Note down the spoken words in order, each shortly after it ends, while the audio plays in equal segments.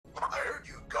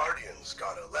Eris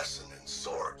got a lesson in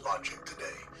sword logic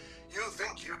today. You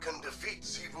think you can defeat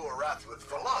Sivurath with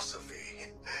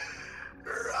philosophy?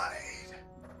 Right.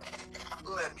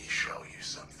 Let me show you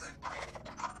something.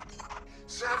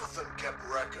 Savathun kept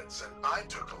records, and I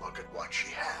took a look at what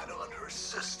she had on her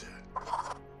sister.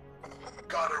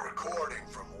 Got a recording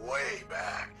from way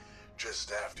back,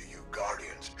 just after you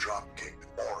Guardians drop-kicked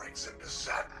Oryx into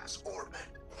Saturn's orbit.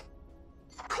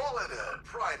 Call it a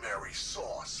primary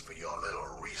source for your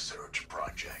little research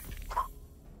project.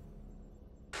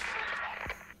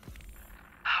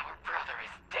 Our brother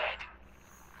is dead.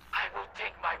 I will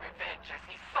take my revenge as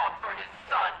he sought for his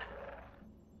son.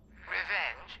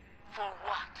 Revenge? For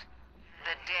what?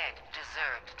 The dead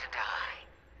deserved to die.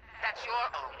 That's your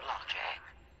own logic.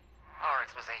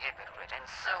 Oryx was a hypocrite, and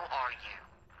so are you.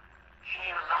 He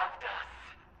loved us.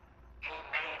 He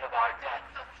made of our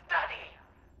deaths a study.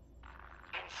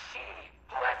 And she,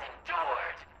 who has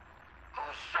endured, who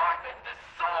sharpened the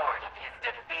sword of his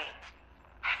defeat,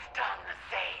 has done the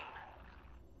same.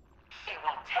 She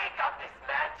will take up his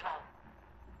mantle.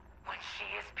 When she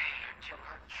is paired to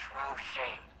her true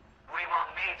shape, we will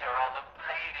meet her on the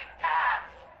bladed path.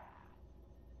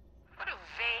 What a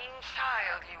vain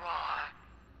child you are.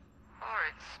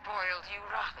 Oryx spoiled you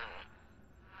rotten.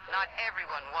 Not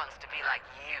everyone wants to be like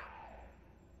you.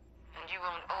 And you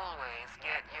won't always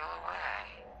get your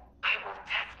way. I will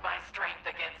test my strength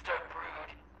against her brood,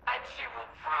 and she will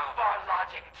prove our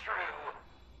logic true.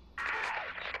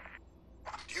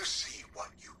 Do you see what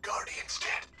you Guardians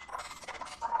did?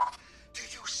 Do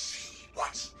you see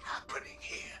what's happening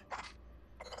here?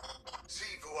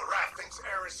 Sivurath thinks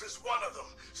Eris is one of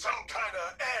them, some kind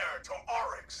of heir to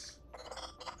Oryx.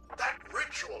 That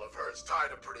ritual of hers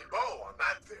tied a pretty bow on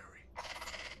that theory.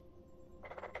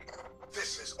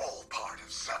 This is all part of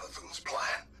Savathun's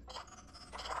plan.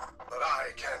 But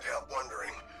I can't help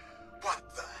wondering, what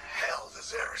the hell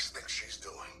does Eris think she's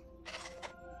doing?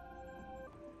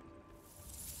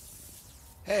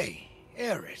 Hey,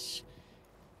 Eris.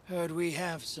 Heard we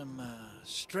have some,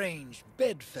 strange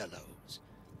bedfellows.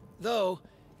 Though,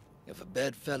 if a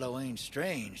bedfellow ain't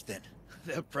strange, then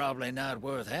they're probably not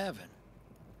worth having.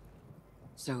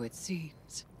 So it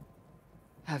seems.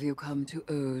 Have you come to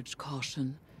urge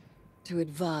caution? To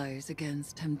advise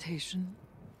against temptation?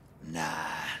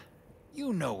 Nah,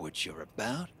 you know what you're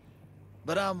about.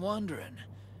 But I'm wondering,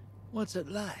 what's it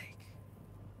like?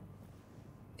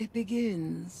 It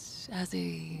begins as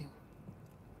a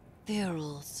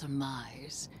feral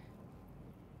surmise.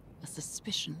 A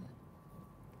suspicion.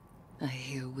 I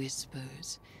hear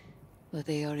whispers, but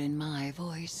they are in my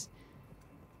voice.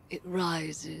 It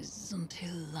rises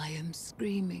until I am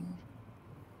screaming.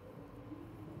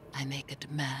 I make a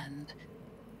demand.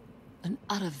 An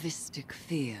atavistic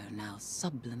fear now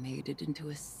sublimated into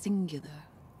a singular,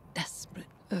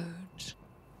 desperate urge.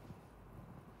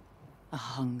 A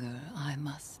hunger I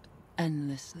must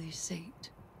endlessly sate.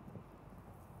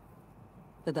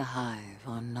 But the Hive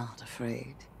are not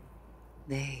afraid.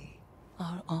 They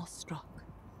are awestruck.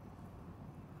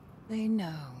 They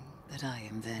know that I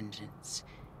am vengeance,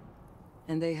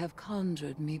 and they have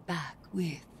conjured me back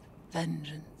with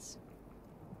vengeance.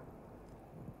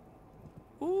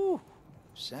 Ooh,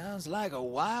 sounds like a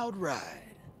wild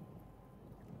ride.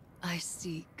 I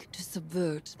seek to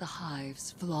subvert the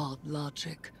Hive's flawed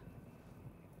logic.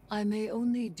 I may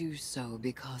only do so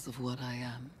because of what I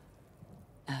am,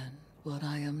 and what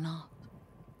I am not.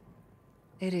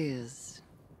 It is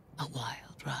a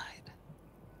wild ride.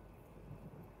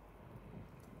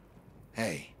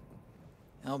 Hey,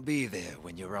 I'll be there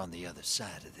when you're on the other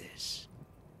side of this.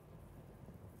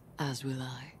 As will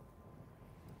I.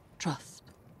 Trust.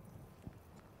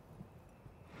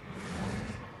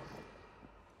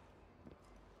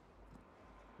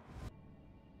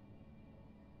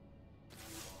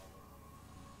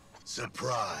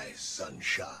 Surprise,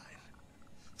 sunshine.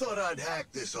 Thought I'd hack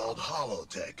this old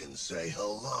holotech and say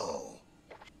hello.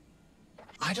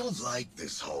 I don't like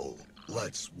this whole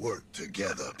let's work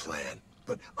together plan,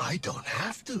 but I don't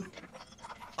have to.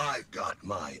 I've got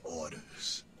my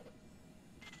orders.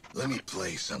 Let me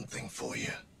play something for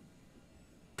you.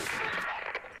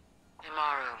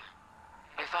 Imaru,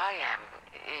 if I am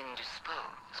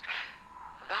indisposed,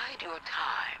 bide your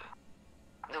time.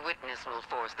 The witness will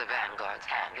force the Vanguard's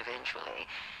hand eventually,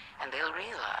 and they'll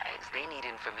realize they need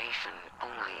information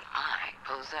only I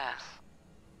possess.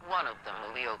 One of them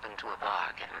will be open to a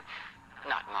bargain.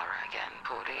 Not Mara again,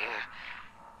 poor dear.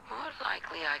 More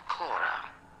likely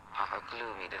Ikora, or her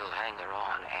gloomy little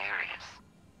hanger-on Eris.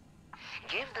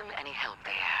 Give them any help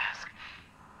they ask.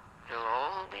 It'll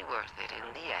all be worth it in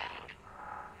the end.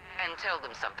 And tell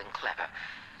them something clever,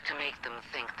 to make them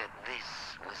think that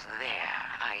this was their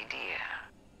idea.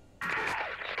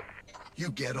 You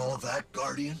get all that,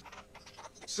 Guardian?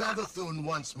 Savathun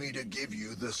wants me to give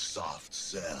you the soft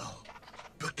sell.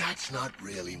 But that's not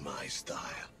really my style.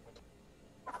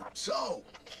 So,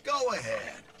 go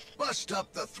ahead. Bust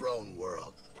up the throne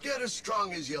world. Get as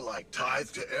strong as you like. Tithe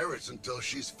to Eris until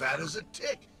she's fat as a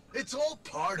tick. It's all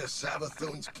part of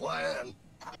Savathun's plan.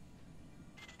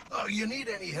 Oh, you need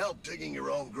any help digging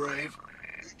your own grave?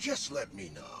 Just let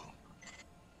me know.